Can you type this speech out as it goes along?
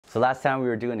So last time we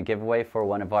were doing a giveaway for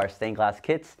one of our stained glass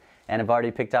kits, and I've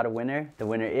already picked out a winner. The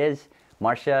winner is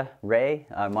Marcia Ray,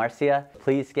 Marcia.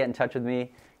 Please get in touch with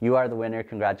me. You are the winner,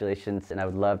 congratulations, and I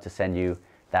would love to send you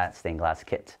that stained glass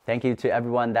kit. Thank you to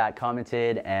everyone that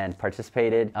commented and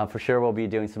participated. For sure we'll be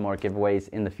doing some more giveaways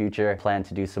in the future. Plan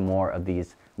to do some more of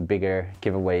these bigger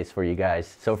giveaways for you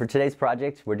guys. So for today's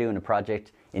project, we're doing a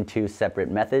project in two separate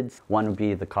methods. One would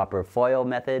be the copper foil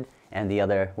method, and the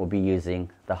other will be using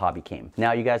the hobby cane.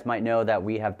 Now you guys might know that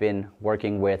we have been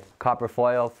working with copper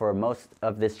foil for most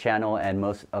of this channel and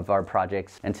most of our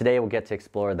projects, and today we'll get to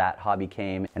explore that hobby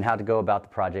cane and how to go about the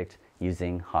project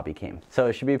using hobby cane. So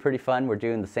it should be pretty fun. We're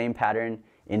doing the same pattern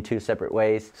in two separate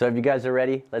ways. So if you guys are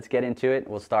ready, let's get into it.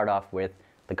 We'll start off with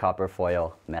the copper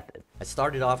foil method. I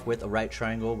started off with a right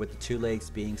triangle with the two legs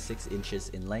being 6 inches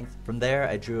in length. From there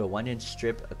I drew a 1-inch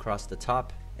strip across the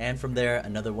top, and from there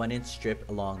another 1-inch strip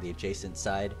along the adjacent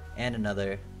side, and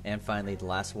another, and finally the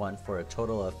last one, for a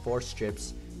total of 4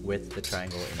 strips with the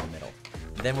triangle in the middle.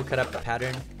 Then we'll cut up the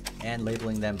pattern, and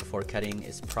labeling them before cutting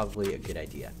is probably a good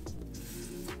idea.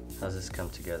 How's this come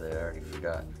together? I already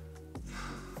forgot.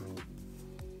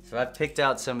 So I've picked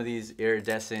out some of these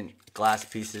iridescent glass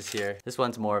pieces here. This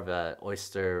one's more of a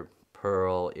oyster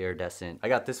pearl iridescent. I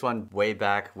got this one way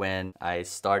back when I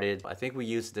started. I think we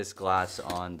used this glass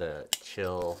on the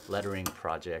chill lettering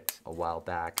project a while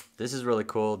back. This is really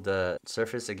cool. The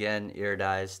surface, again,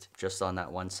 iridized just on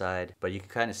that one side, but you can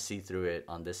kind of see through it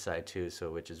on this side too,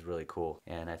 so which is really cool.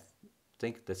 And I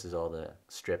think this is all the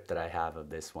strip that I have of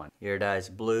this one.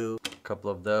 Iridized blue, a couple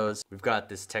of those. We've got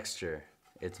this texture.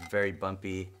 It's very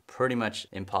bumpy, pretty much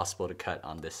impossible to cut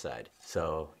on this side.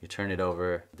 So you turn it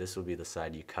over, this will be the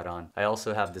side you cut on. I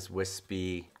also have this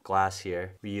wispy glass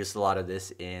here. We used a lot of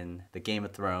this in the Game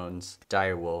of Thrones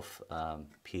direwolf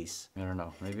piece. I don't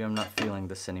know, maybe I'm not feeling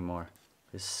this anymore.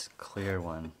 This clear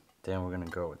one. Then we're gonna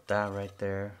go with that right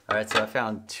there. All right, so I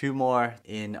found 2 more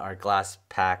in our glass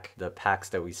pack, the packs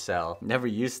that we sell. Never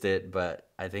used it, but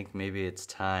I think maybe it's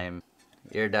time.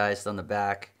 Iridized on the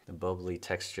back, the bubbly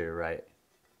texture right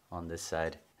on this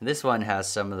side. And this one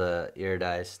has some of the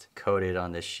iridized coated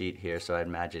on this sheet here, so I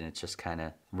imagine it's just kind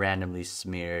of randomly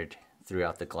smeared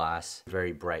throughout the glass.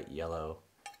 Very bright yellow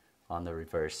on the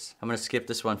reverse. I'm gonna skip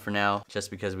this one for now just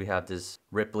because we have this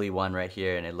ripply one right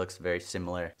here and it looks very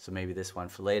similar. So maybe this one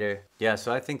for later. Yeah,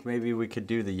 so I think maybe we could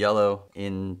do the yellow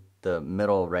in the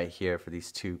middle right here for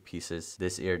these 2 pieces.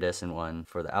 This iridescent one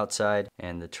for the outside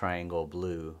and the triangle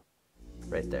blue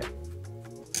right there.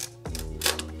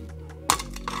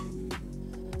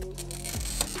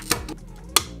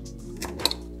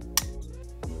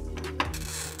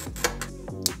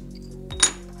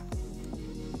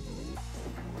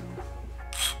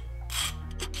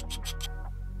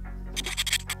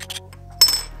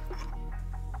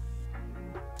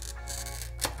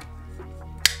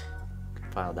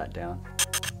 File that down.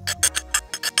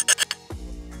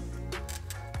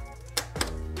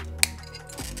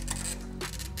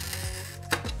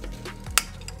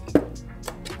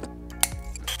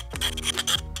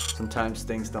 Sometimes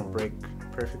things don't break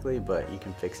perfectly, but you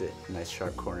can fix it. Nice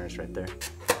sharp corners right there.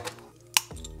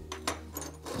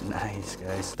 Nice,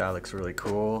 guys. That looks really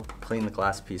cool. Clean the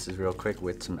glass pieces real quick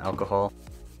with some alcohol.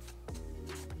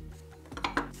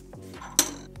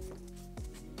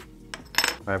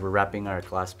 All right, we're wrapping our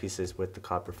glass pieces with the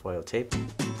copper foil tape.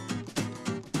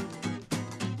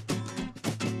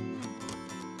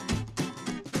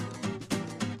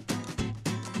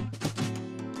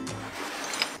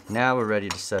 Now we're ready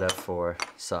to set up for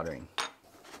soldering.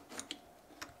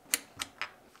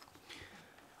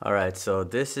 All right, so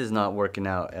this is not working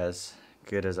out as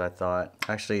good as I thought.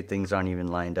 Actually, things aren't even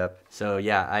lined up. So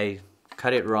yeah, I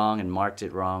cut it wrong and marked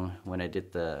it wrong when I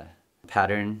did the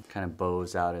pattern. Kind of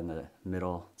bows out in the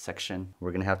middle section.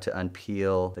 We're gonna have to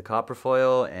unpeel the copper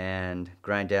foil and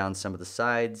grind down some of the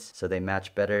sides so they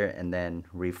match better, and then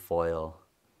refoil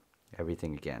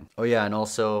everything again. Oh yeah, and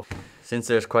also, since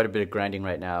there's quite a bit of grinding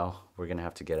right now, we're gonna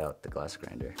have to get out the glass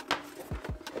grinder.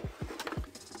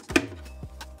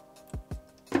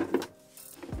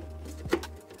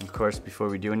 Of course, before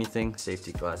we do anything,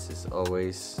 safety glasses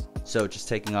always. So just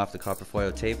taking off the copper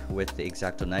foil tape with the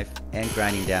X-Acto knife and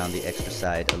grinding down the extra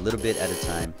side a little bit at a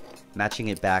time, matching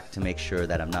it back to make sure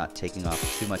that I'm not taking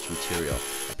off too much material.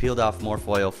 I peeled off more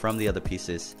foil from the other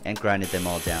pieces and grinded them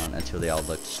all down until they all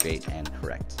looked straight and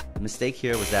correct. The mistake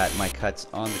here was that my cuts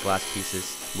on the glass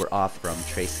pieces were off from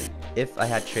tracing. If I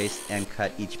had traced and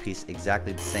cut each piece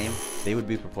exactly the same, they would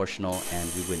be proportional and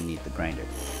we wouldn't need the grinder.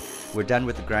 We're done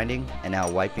with the grinding and now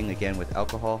wiping again with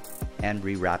alcohol and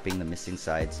rewrapping the missing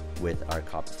sides with our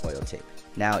copper foil tape.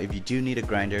 Now, if you do need a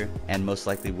grinder, and most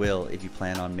likely will if you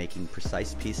plan on making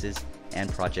precise pieces and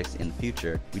projects in the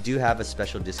future, we do have a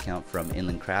special discount from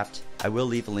Inland Craft. I will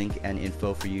leave a link and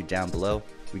info for you down below.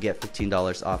 We get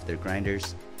 $15 off their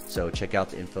grinders, so check out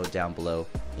the info down below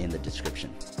in the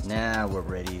description. Now we're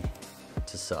ready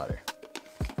to solder.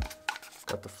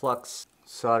 Got the flux,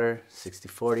 solder,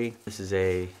 60-40. This is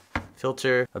a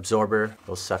filter absorber.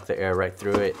 It'll suck the air right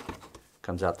through it.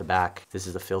 Comes out the back. This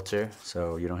is the filter,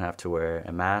 so you don't have to wear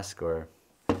a mask, or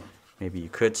maybe you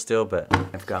could still, but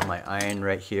I've got my iron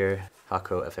right here,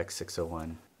 Hakko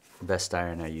FX601, the best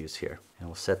iron I use here. And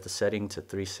we'll set the setting to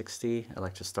 360. I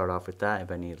like to start off with that if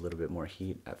I need a little bit more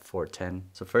heat at 410.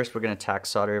 So first we're gonna tack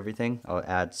solder everything. I'll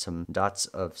add some dots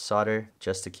of solder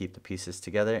just to keep the pieces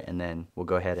together, and then we'll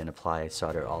go ahead and apply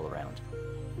solder all around.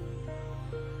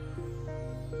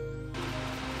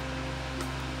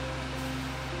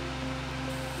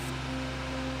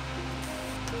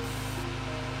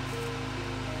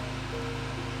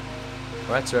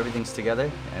 Alright, so everything's together,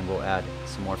 and we'll add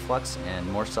some more flux and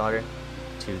more solder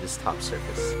to this top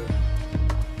surface.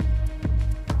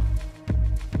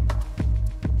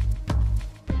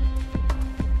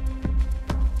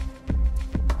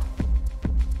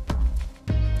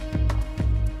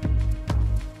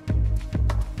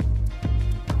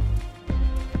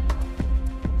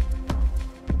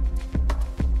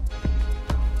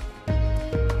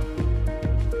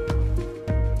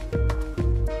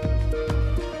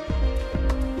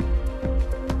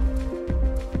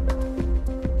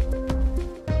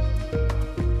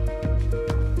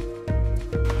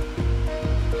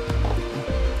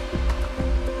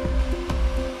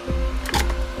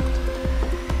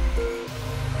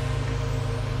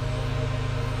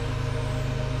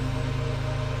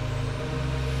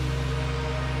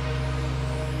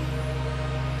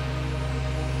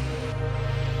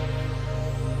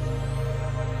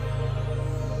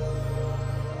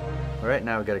 Alright,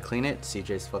 now we gotta clean it.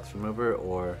 CJ's Flux Remover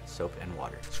or soap and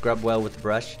water. Scrub well with the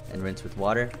brush and rinse with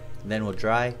water. Then we'll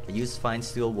dry. I use fine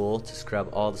steel wool to scrub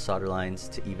all the solder lines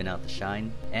to even out the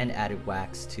shine, and added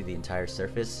wax to the entire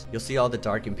surface. You'll see all the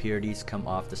dark impurities come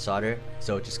off the solder,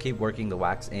 so just keep working the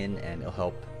wax in and it'll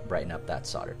help brighten up that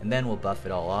solder. And then we'll buff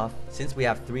it all off. Since we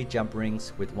have 3 jump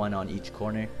rings with 1 on each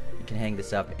corner, you can hang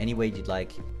this up any way you'd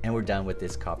like, and we're done with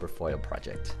this copper foil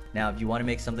project. Now, if you want to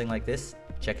make something like this,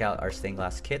 check out our stained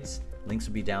glass kits. Links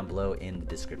will be down below in the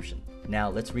description. Now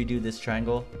let's redo this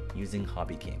triangle using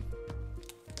hobby cane.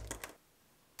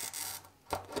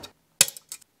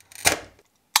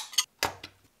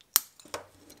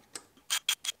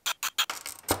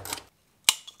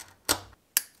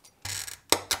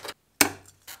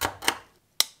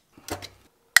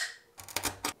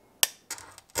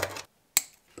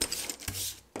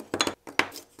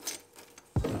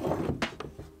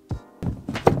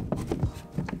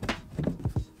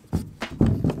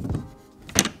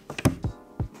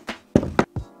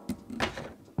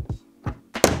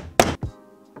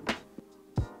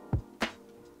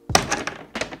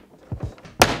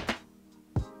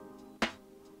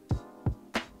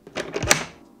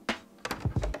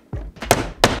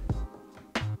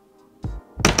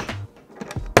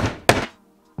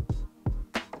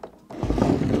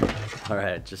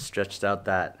 Alright, just stretched out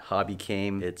that hobby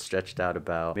cane. It stretched out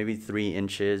about maybe 3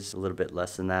 inches, a little bit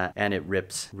less than that, and it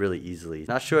rips really easily.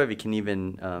 Not sure if you can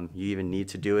even, you even need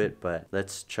to do it, but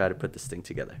let's try to put this thing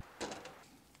together.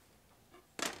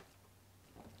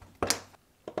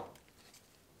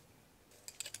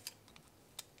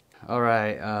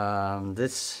 Alright,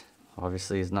 this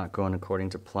obviously is not going according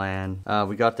to plan.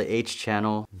 We got the H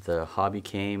channel. The hobby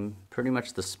came pretty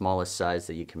much the smallest size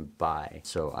that you can buy.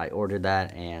 So I ordered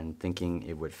that and thinking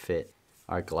it would fit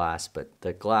our glass, but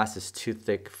the glass is too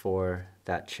thick for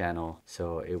that channel,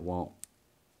 so it won't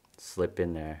slip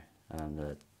in there.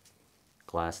 The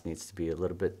glass needs to be a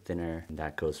little bit thinner, and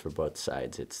that goes for both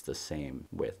sides. It's the same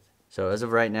width. So as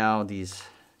of right now, these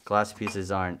glass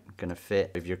pieces aren't gonna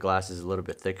fit. If your glass is a little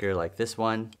bit thicker like this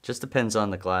one, just depends on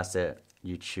the glass that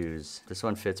you choose. This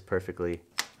one fits perfectly.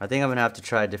 I think I'm gonna have to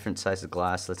try a different size of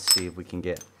glass. Let's see if we can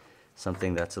get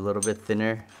something that's a little bit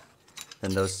thinner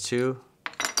than those two,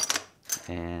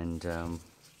 and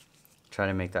try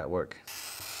to make that work.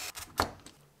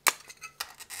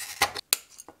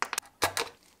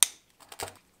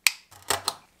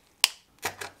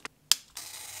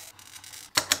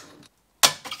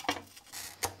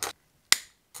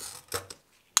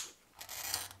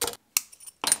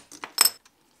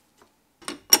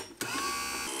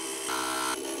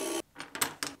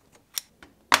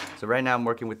 So right now I'm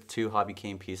working with two hobby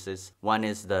cane pieces. One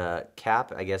is the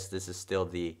cap. I guess this is still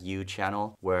the U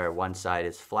channel where one side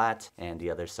is flat and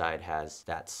the other side has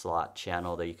that slot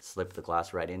channel that you can slip the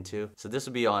glass right into. So this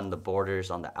will be on the borders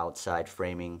on the outside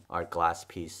framing our glass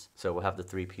piece. So we'll have the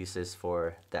three pieces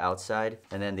for the outside.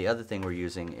 And then the other thing we're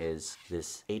using is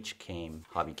this H cane,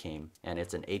 hobby cane, and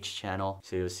it's an H channel.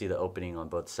 So you'll see the opening on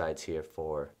both sides here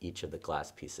for each of the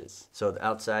glass pieces. So the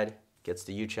outside gets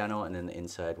the U channel and then the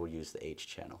inside will use the H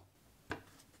channel.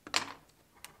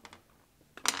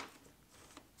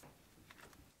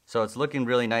 So it's looking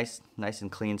really nice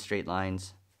and clean, straight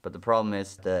lines. But the problem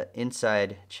is the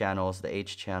inside channels, the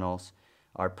H channels,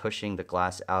 are pushing the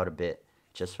glass out a bit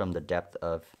just from the depth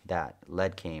of that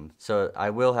lead cane. So I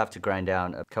will have to grind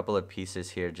down a couple of pieces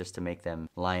here just to make them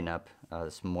line up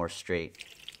more straight.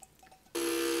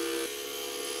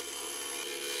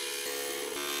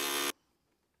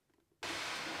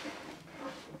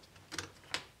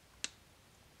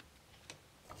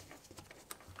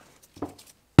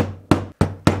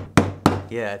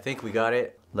 Yeah, I think we got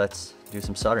it. Let's do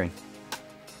some soldering.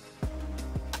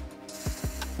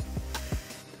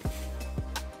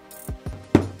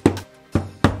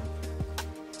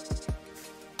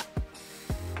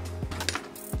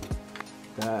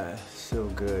 That's so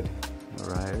good.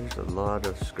 Alright, there's a lot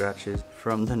of scratches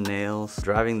from the nails.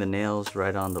 Driving the nails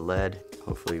right on the lead.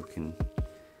 Hopefully we can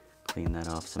clean that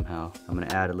off somehow. I'm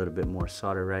gonna add a little bit more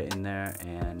solder right in there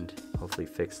and hopefully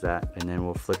fix that. And then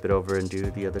we'll flip it over and do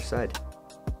the other side.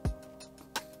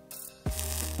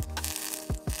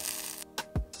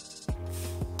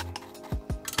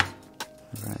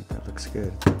 Alright, that looks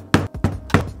good.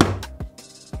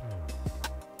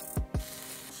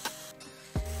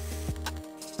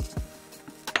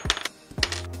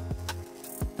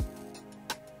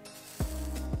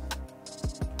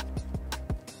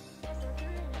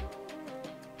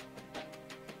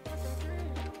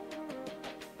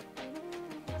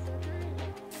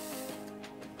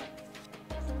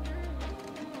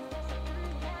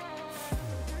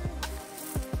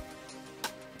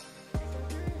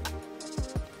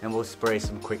 And we'll spray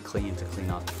some quick clean to clean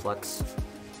off the flux.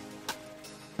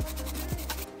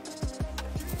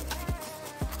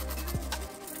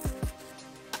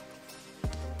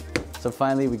 So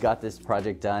finally we got this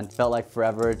project done. Felt like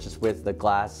forever just with the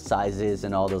glass sizes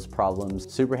and all those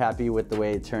problems. Super happy with the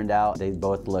way it turned out. They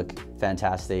both look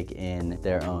fantastic in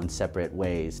their own separate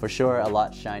ways. For sure a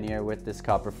lot shinier with this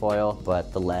copper foil,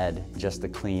 but the lead, just the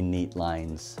clean, neat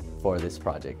lines for this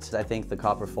project. I think the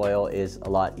copper foil is a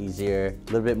lot easier,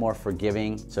 a little bit more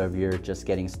forgiving. So if you're just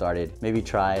getting started, maybe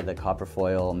try the copper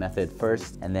foil method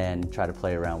first and then try to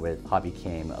play around with hobby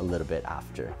cane a little bit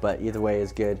after. But either way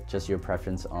is good, just your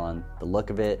preference on the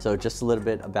look of it. So just a little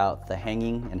bit about the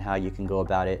hanging and how you can go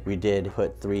about it. We did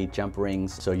put 3 jump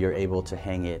rings so you're able to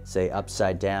hang it, say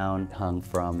upside down, hung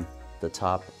from the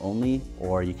top only,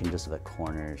 or you can just the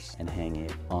corners and hang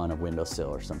it on a windowsill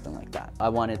or something like that. I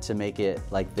wanted to make it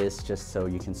like this just so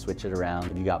you can switch it around.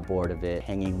 If you got bored of it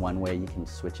hanging one way, you can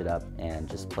switch it up and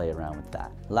just play around with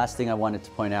that. The last thing I wanted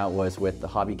to point out was with the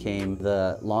hobby cane,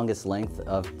 the longest length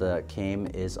of the cane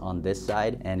is on this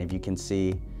side, and if you can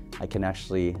see, I can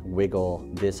actually wiggle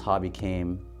this hobby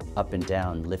cane up and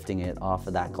down, lifting it off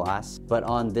of that glass. But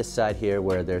on this side here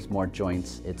where there's more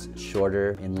joints, it's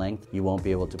shorter in length. You won't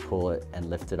be able to pull it and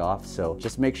lift it off. So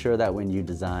just make sure that when you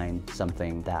design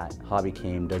something, that hobby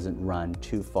cane doesn't run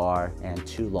too far and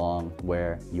too long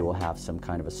where you will have some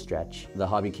kind of a stretch. The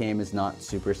hobby cane is not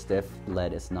super stiff.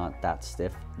 Lead is not that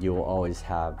stiff. You will always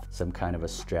have some kind of a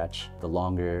stretch. The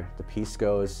longer the piece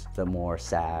goes, the more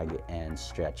sag and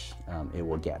stretch it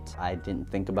will get. I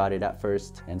didn't think about it at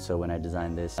first, and so when I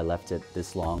designed this, I left it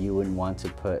this long. You wouldn't want to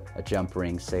put a jump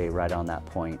ring, say, right on that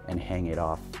point and hang it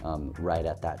off right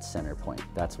at that center point.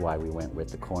 That's why we went with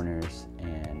the corners,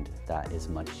 and that is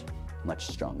much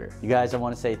stronger. You guys, I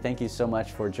want to say thank you so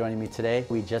much for joining me today.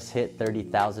 We just hit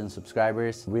 30,000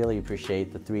 subscribers. Really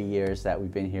appreciate the 3 years that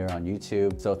we've been here on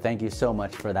YouTube. So thank you so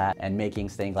much for that and making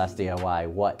Stained Glass DIY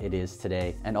what it is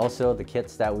today. And also the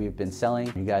kits that we've been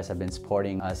selling. You guys have been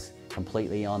supporting us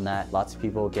completely on that. Lots of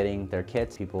people getting their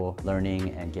kits, people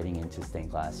learning and getting into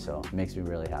stained glass. So it makes me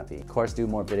really happy. Of course, do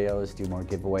more videos, do more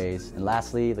giveaways. And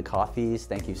lastly, the coffees.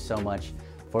 Thank you so much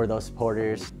for those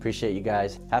supporters. Appreciate you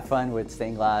guys. Have fun with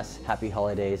stained glass. Happy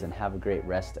holidays and have a great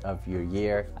rest of your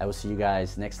year. I will see you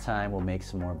guys next time. We'll make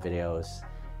some more videos.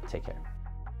 Take care.